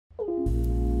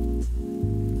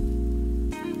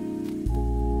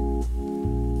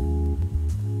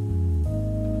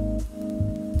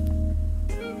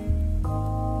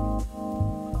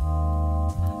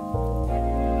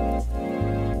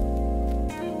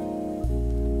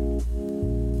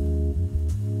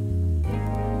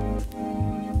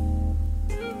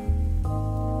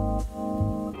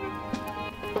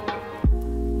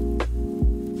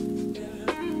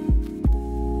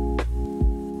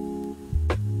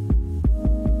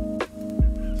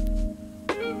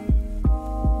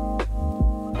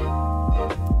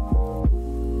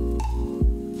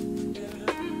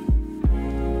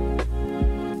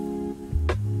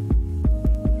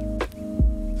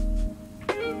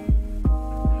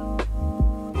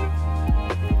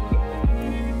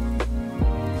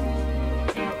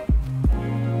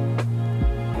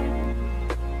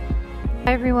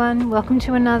Hi everyone, welcome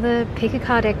to another Pick a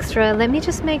Card Extra. Let me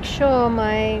just make sure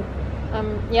my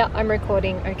yeah, I'm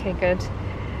recording. Okay, good.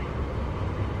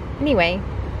 Anyway,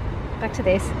 back to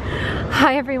this.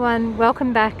 Hi everyone,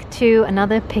 welcome back to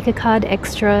another Pick a Card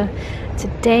Extra.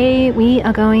 Today we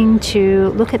are going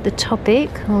to look at the topic.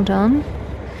 Hold on.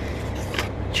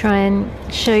 Try and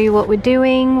show you what we're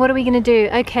doing. What are we going to do?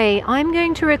 Okay, I'm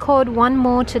going to record one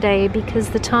more today because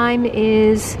the time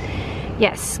is,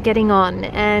 yes, getting on,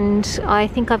 and I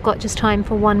think I've got just time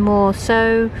for one more.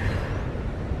 So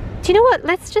do you know what,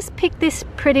 let's just pick this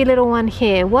pretty little one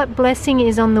here. What blessing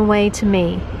is on the way to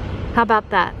me? How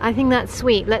about that? I think that's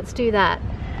sweet. Let's do that.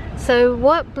 So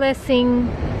what blessing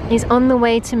is on the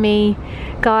way to me?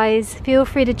 Guys, feel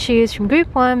free to choose from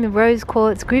group 1, the rose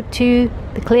quartz, group 2,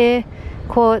 the clear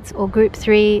quartz, or group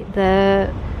 3,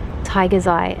 the tiger's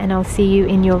eye, and I'll see you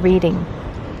in your reading.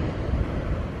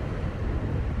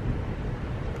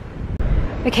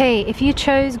 Okay, if you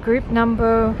chose group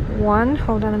number 1,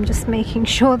 hold on, I'm just making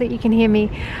sure that you can hear me.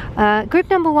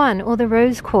 Group number 1, or the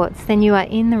rose quartz, then you are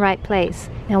in the right place.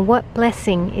 Now, what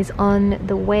blessing is on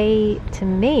the way to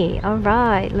me? All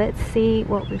right, let's see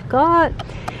what we've got.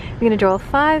 We're going to draw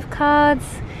 5 cards.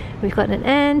 We've got an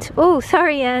ant. Oh,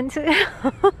 sorry, ant.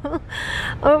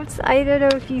 Oops, I don't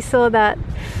know if you saw that.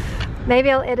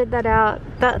 Maybe I'll edit that out.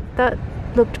 That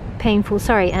looked painful.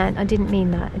 Sorry, ant. I didn't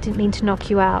mean that. I didn't mean to knock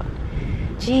you out.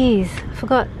 Jeez,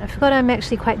 I forgot I'm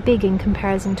actually quite big in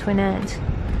comparison to an ant.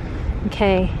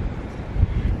 Okay,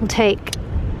 we'll take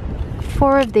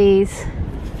 4 of these.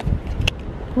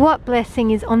 What blessing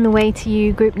is on the way to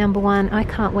you, group number 1? I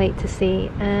can't wait to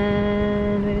see.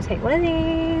 And we're gonna take one of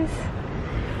these.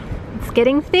 It's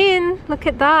getting thin, look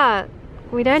at that.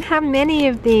 We don't have many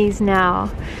of these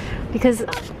now because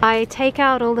I take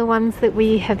out all the ones that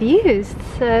we have used.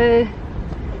 So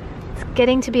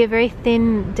getting to be a very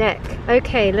thin deck.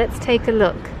 Okay, let's take a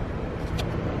look.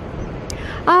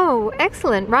 Oh,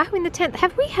 excellent. Rahu in the 10th.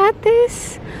 Have we had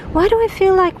this? Why do I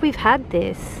feel like we've had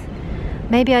this?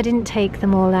 Maybe I didn't take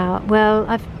them all out. Well,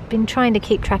 I've been trying to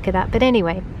keep track of that. But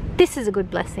anyway, this is a good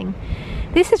blessing.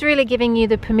 This is really giving you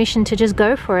the permission to just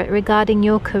go for it regarding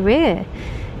your career.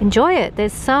 Enjoy it.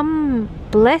 There's some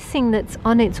blessing that's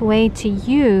on its way to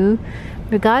you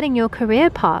regarding your career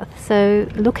path. So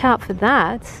look out for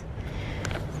that.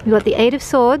 We've got the 8 of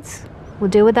Swords. We'll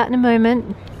deal with that in a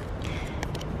moment.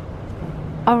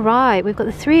 Alright, we've got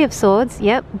the 3 of Swords.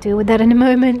 Yep, deal with that in a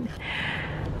moment.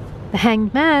 The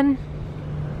Hanged Man.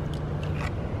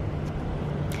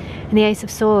 And the Ace of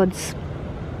Swords.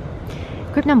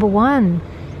 Group number 1.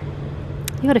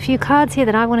 You've got a few cards here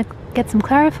that I want to get some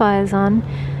clarifiers on.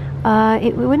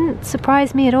 It wouldn't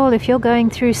surprise me at all if you're going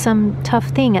through some tough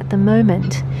thing at the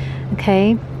moment.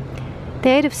 Okay. The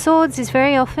 8 of Swords is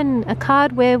very often a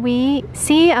card where we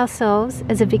see ourselves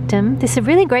as a victim. This is a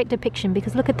really great depiction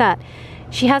because look at that.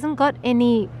 She hasn't got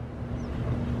any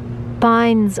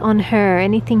binds on her,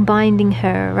 anything binding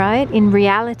her, right? In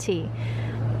reality.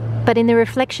 But in the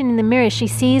reflection in the mirror, she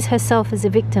sees herself as a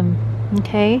victim,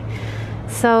 okay?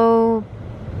 So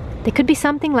there could be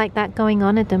something like that going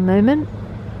on at the moment.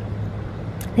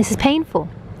 This is painful,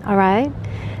 all right?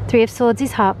 3 of Swords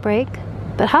is heartbreak.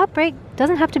 But heartbreak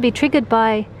doesn't have to be triggered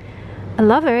by a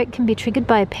lover. It can be triggered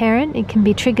by a parent. It can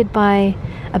be triggered by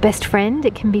a best friend.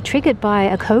 It can be triggered by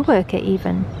a co-worker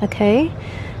even, okay?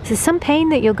 So there's some pain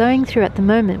that you're going through at the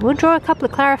moment. We'll draw a couple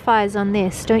of clarifiers on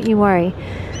this, don't you worry.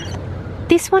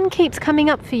 This one keeps coming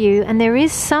up for you, and there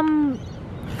is some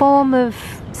form of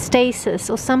stasis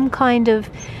or some kind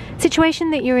of situation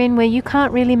that you're in where you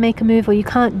can't really make a move or you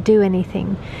can't do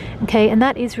anything, okay? And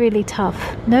that is really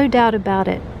tough, no doubt about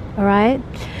it. All right,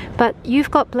 but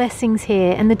you've got blessings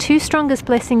here, and the 2 strongest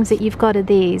blessings that you've got are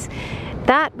these.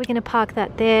 That, we're going to park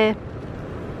that there.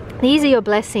 These are your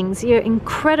blessings, your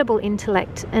incredible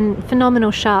intellect and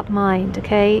phenomenal sharp mind,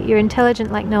 okay? You're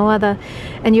intelligent like no other,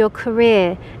 and your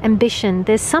career, ambition.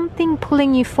 There's something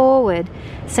pulling you forward,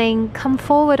 saying, come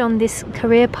forward on this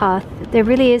career path. There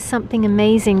really is something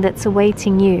amazing that's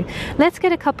awaiting you. Let's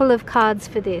get a couple of cards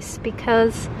for this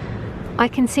because I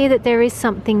can see that there is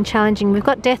something challenging. We've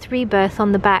got death, rebirth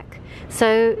on the back.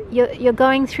 So you're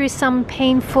going through some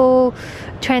painful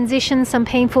transition, some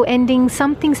painful ending.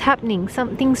 Something's happening,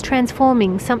 something's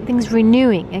transforming, something's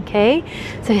renewing, okay?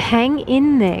 So hang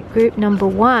in there, group number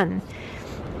 1.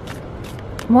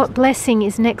 What blessing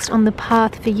is next on the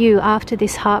path for you after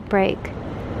this heartbreak?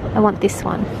 I want this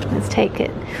one. Let's take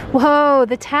it. Whoa,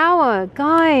 the Tower,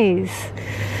 guys.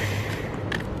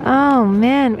 Oh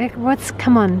man,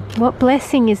 come on, what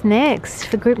blessing is next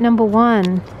for group number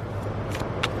 1?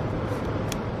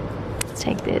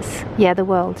 take this. Yeah, the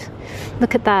World.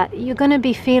 Look at that. You're going to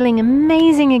be feeling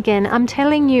amazing again. I'm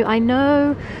telling you, I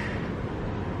know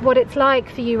what it's like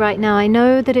for you right now. I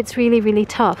know that it's really, really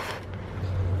tough.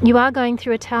 You are going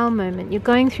through a Tower moment. You're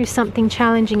going through something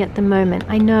challenging at the moment.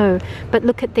 I know. But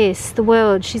look at this. The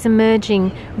World. She's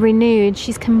emerging, renewed.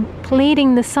 She's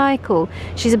completing the cycle.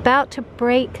 She's about to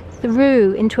break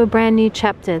through into a brand new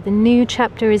chapter. The new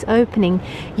chapter is opening.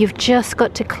 You've just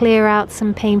got to clear out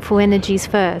some painful energies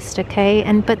first, okay?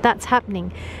 But that's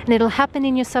happening. And it'll happen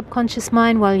in your subconscious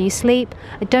mind while you sleep.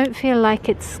 I don't feel like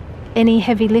it's any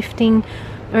heavy lifting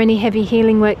or any heavy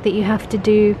healing work that you have to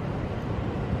do.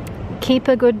 Keep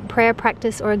a good prayer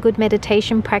practice or a good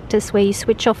meditation practice where you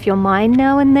switch off your mind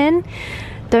now and then.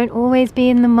 Don't always be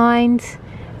in the mind.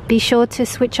 Be sure to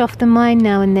switch off the mind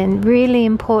now and then. Really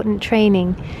important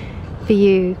training for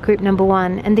you, group number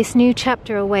 1. And this new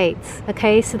chapter awaits,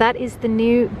 okay? So that is the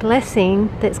new blessing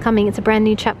that's coming. It's a brand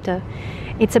new chapter.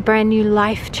 It's a brand new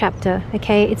life chapter,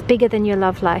 okay? It's bigger than your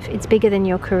love life. It's bigger than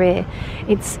your career.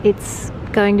 It's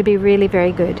going to be really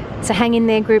very good. So hang in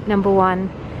there, group number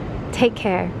 1. Take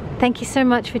care. Thank you so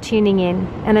much for tuning in,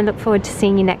 and I look forward to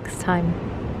seeing you next time.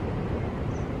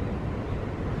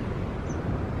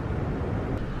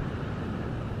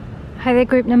 Hi there,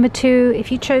 group number 2.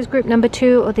 If you chose group number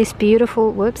 2 or this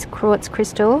beautiful, quartz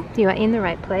crystal, you are in the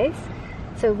right place.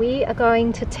 So we are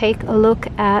going to take a look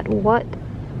at what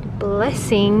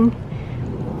blessing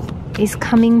is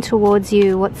coming towards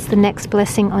you. What's the next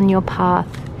blessing on your path?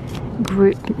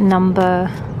 Group number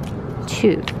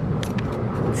 2.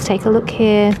 Let's take a look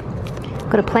here.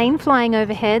 Got a plane flying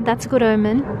overhead. That's a good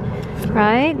omen,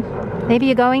 right? Maybe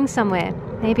you're going somewhere.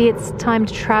 Maybe it's time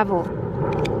to travel.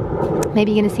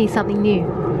 Maybe you're going to see something new.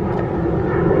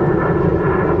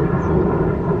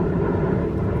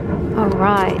 All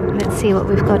right, let's see what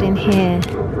we've got in here.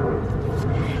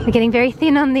 We're getting very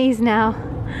thin on these now.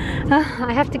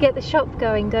 I have to get the shop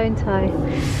going, don't I?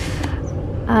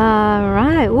 All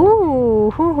right.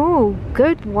 Ooh,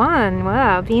 good one.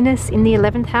 Wow, Venus in the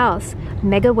 11th house.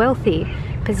 Mega wealthy.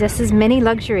 Possesses many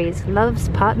luxuries. Loves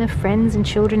partner, friends, and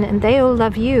children, and they all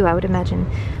love you, I would imagine.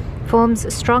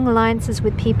 Forms strong alliances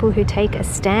with people who take a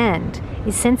stand.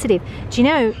 Is sensitive. Do you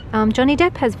know, Johnny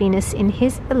Depp has Venus in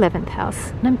his 11th house.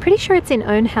 And I'm pretty sure it's in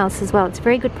own house as well. It's a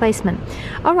very good placement.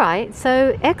 All right,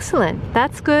 so excellent.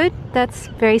 That's good. That's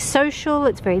very social.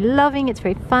 It's very loving. It's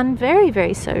very fun. Very,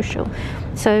 very social.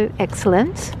 So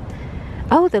excellent.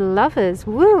 Oh, the Lovers.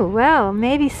 Woo, well,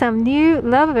 maybe some new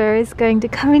lover is going to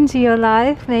come into your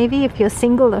life. Maybe if you're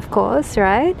single, of course,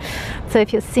 right? So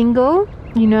if you're single,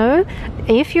 you know,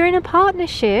 if you're in a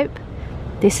partnership,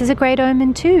 this is a great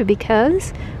omen too,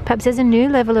 because perhaps there's a new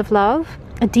level of love,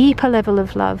 a deeper level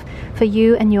of love for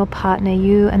you and your partner,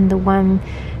 you and the one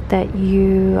that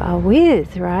you are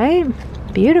with, right?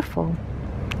 Beautiful.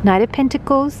 Knight of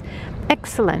Pentacles.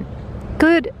 Excellent.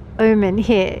 Good omen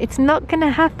here. It's not going to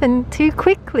happen too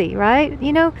quickly, right?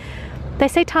 You know, they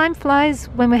say time flies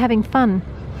when we're having fun.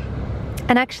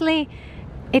 And actually,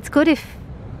 it's good if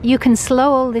you can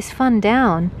slow all this fun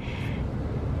down.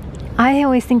 I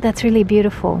always think that's really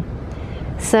beautiful.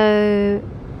 So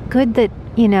good that,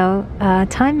 you know,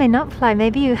 time may not fly.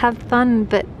 Maybe you have fun,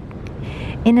 but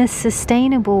in a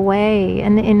sustainable way,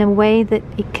 and in a way that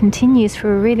it continues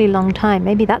for a really long time.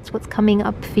 Maybe that's what's coming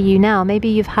up for you now. Maybe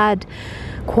you've had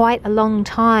quite a long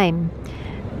time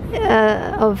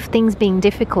of things being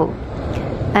difficult.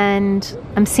 And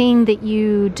I'm seeing that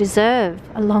you deserve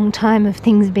a long time of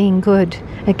things being good.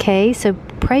 Okay, so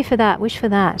pray for that, wish for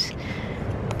that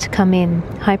to come in.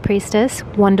 High Priestess,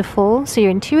 wonderful. So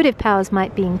your intuitive powers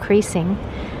might be increasing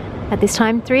at this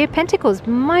time. 3 of Pentacles,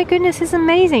 my goodness, is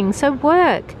amazing. So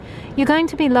work, you're going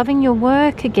to be loving your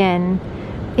work again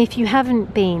if you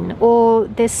haven't been, or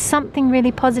there's something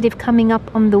really positive coming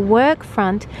up on the work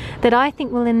front that I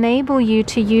think will enable you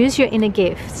to use your inner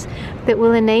gifts, that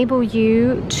will enable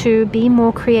you to be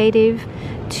more creative,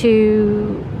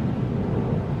 to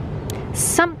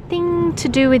something to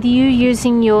do with you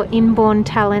using your inborn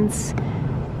talents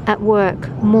at work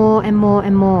more and more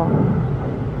and more.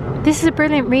 This is a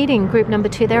brilliant reading, group number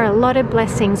 2. There are a lot of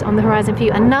blessings on the horizon for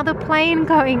you. Another plane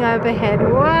going overhead.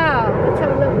 Wow, let's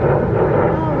have a look.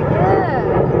 Oh yeah.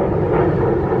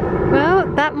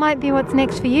 Well, that might be what's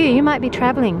next for you. You might be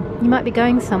traveling. You might be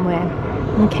going somewhere.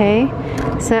 Okay,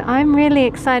 so I'm really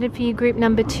excited for you, group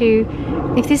number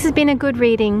 2. If this has been a good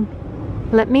reading,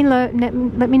 let me know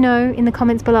in the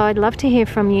comments below. I'd love to hear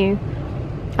from you.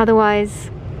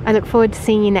 Otherwise, I look forward to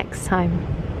seeing you next time.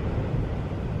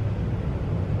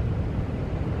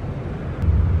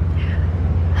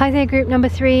 Hi there, group number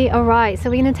 3. All right, so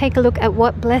we're going to take a look at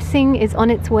what blessing is on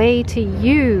its way to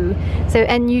you. So,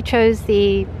 and you chose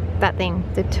that thing,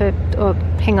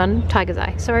 hang on, tiger's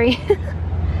eye, sorry.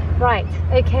 Right,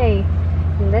 okay,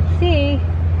 let's see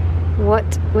what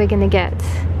we're going to get.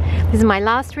 This is my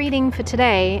last reading for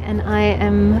today, and I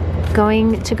am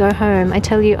going to go home. I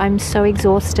tell you, I'm so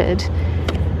exhausted.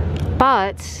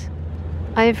 But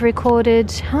I've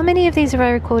recorded, how many of these have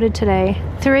I recorded today?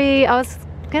 3. I was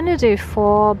gonna do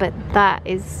 4, but that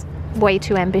is way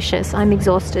too ambitious. I'm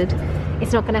exhausted.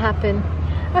 It's not gonna happen.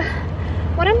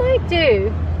 What I might do,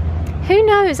 who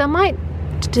knows, I might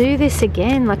do this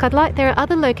again. Like, there are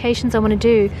other locations I want to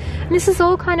do, and this is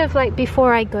all kind of like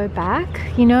before I go back,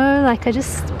 you know, like I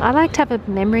like to have a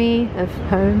memory of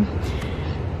home.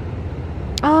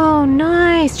 Oh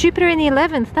nice, Jupiter in the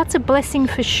 11th, that's a blessing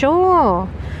for sure.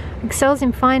 Excels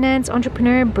in finance,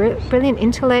 entrepreneur, brilliant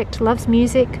intellect, loves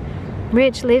music,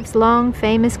 rich, lives long,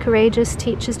 famous, courageous,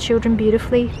 teaches children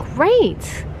beautifully.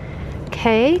 Great.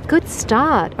 Okay, good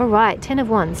start. All right, 10 of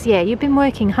Wands. Yeah, you've been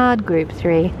working hard, group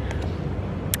 3.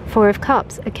 4 of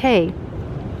Cups. Okay, a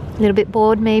little bit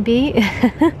bored maybe.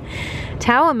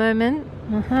 Tower moment.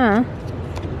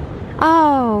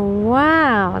 Oh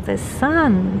wow, the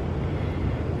Sun.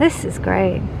 This is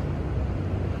great.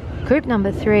 Group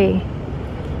number 3.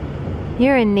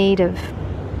 You're in need of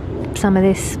some of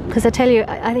this, because I tell you,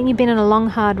 I think you've been on a long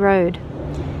hard road,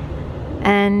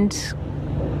 and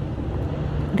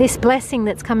this blessing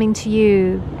that's coming to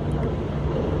you,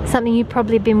 something you've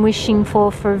probably been wishing for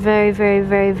a very, very,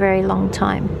 very, very long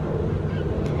time.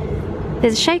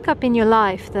 There's a shake up in your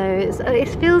life though. It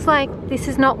feels like this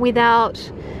is not without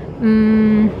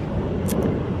some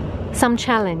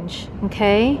challenge,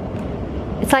 okay?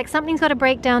 It's like something's got to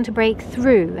break down to break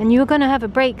through, and you're going to have a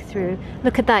breakthrough.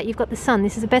 Look at that, you've got the Sun.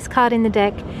 This is the best card in the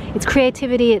deck. It's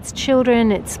creativity, it's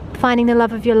children, it's finding the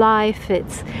love of your life,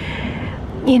 it's,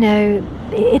 you know,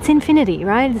 it's infinity,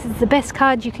 right? This is the best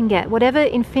card you can get. Whatever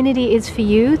infinity is for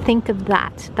you, think of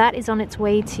that. That is on its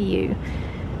way to you.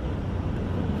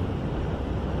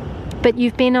 But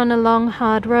you've been on a long,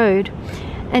 hard road.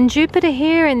 And Jupiter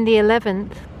here in the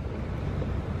 11th,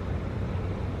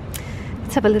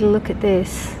 let's have a little look at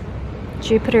this.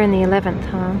 Jupiter in the 11th,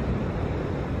 huh?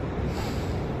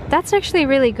 That's actually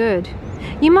really good.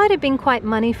 You might have been quite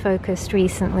money focused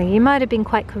recently. You might have been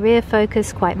quite career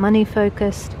focused, quite money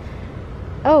focused.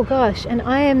 Oh gosh, and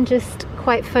I am just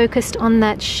quite focused on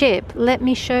that ship. Let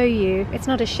me show you. It's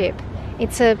not a ship.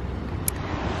 It's that.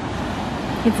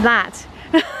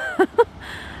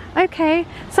 Okay,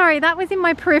 sorry, that was in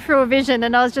my peripheral vision,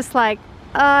 and I was just like,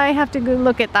 I have to go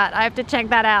look at that. I have to check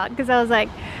that out, because I was like,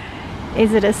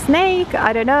 is it a snake?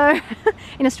 I don't know.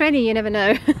 In Australia, you never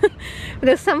know.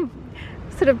 There's some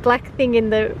sort of black thing in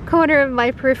the corner of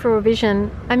my peripheral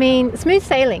vision. I mean, smooth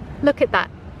sailing. Look at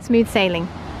that. Smooth sailing.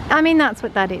 I mean, that's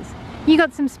what that is. You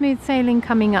got some smooth sailing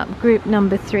coming up, group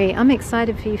number 3. I'm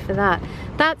excited for you for that.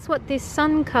 That's what this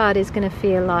Sun card is going to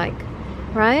feel like,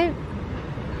 right?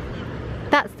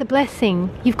 That's the blessing.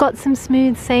 You've got some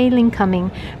smooth sailing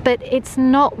coming, but it's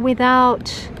not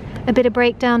without a bit of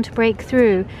breakdown to break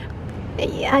through.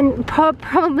 And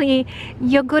probably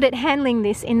you're good at handling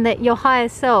this, in that your higher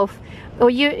self, or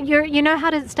you know how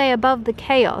to stay above the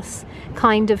chaos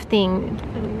kind of thing,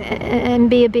 and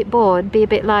be a bit bored, be a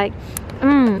bit like,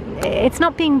 it's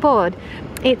not being bored,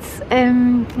 it's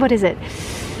what is it?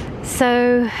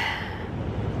 So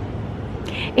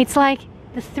it's like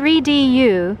the 3D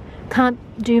you can't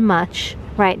do much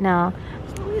right now.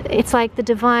 It's like the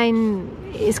divine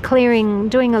is clearing,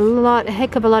 doing a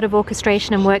heck of a lot of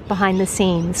orchestration and work behind the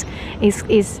scenes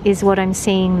is what I'm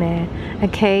seeing there.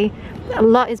 Okay, a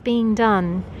lot is being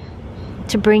done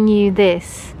to bring you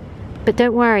this, but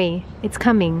don't worry, it's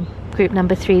coming, group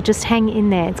number 3. Just hang in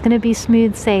there. It's going to be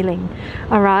smooth sailing.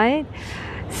 All right,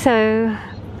 so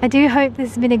I do hope this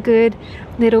has been a good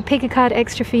little pick a card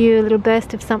extra for you, a little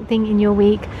burst of something in your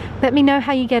week. Let me know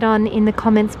how you get on in the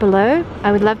comments below.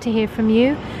 I would love to hear from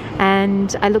you,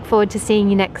 and I look forward to seeing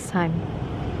you next time.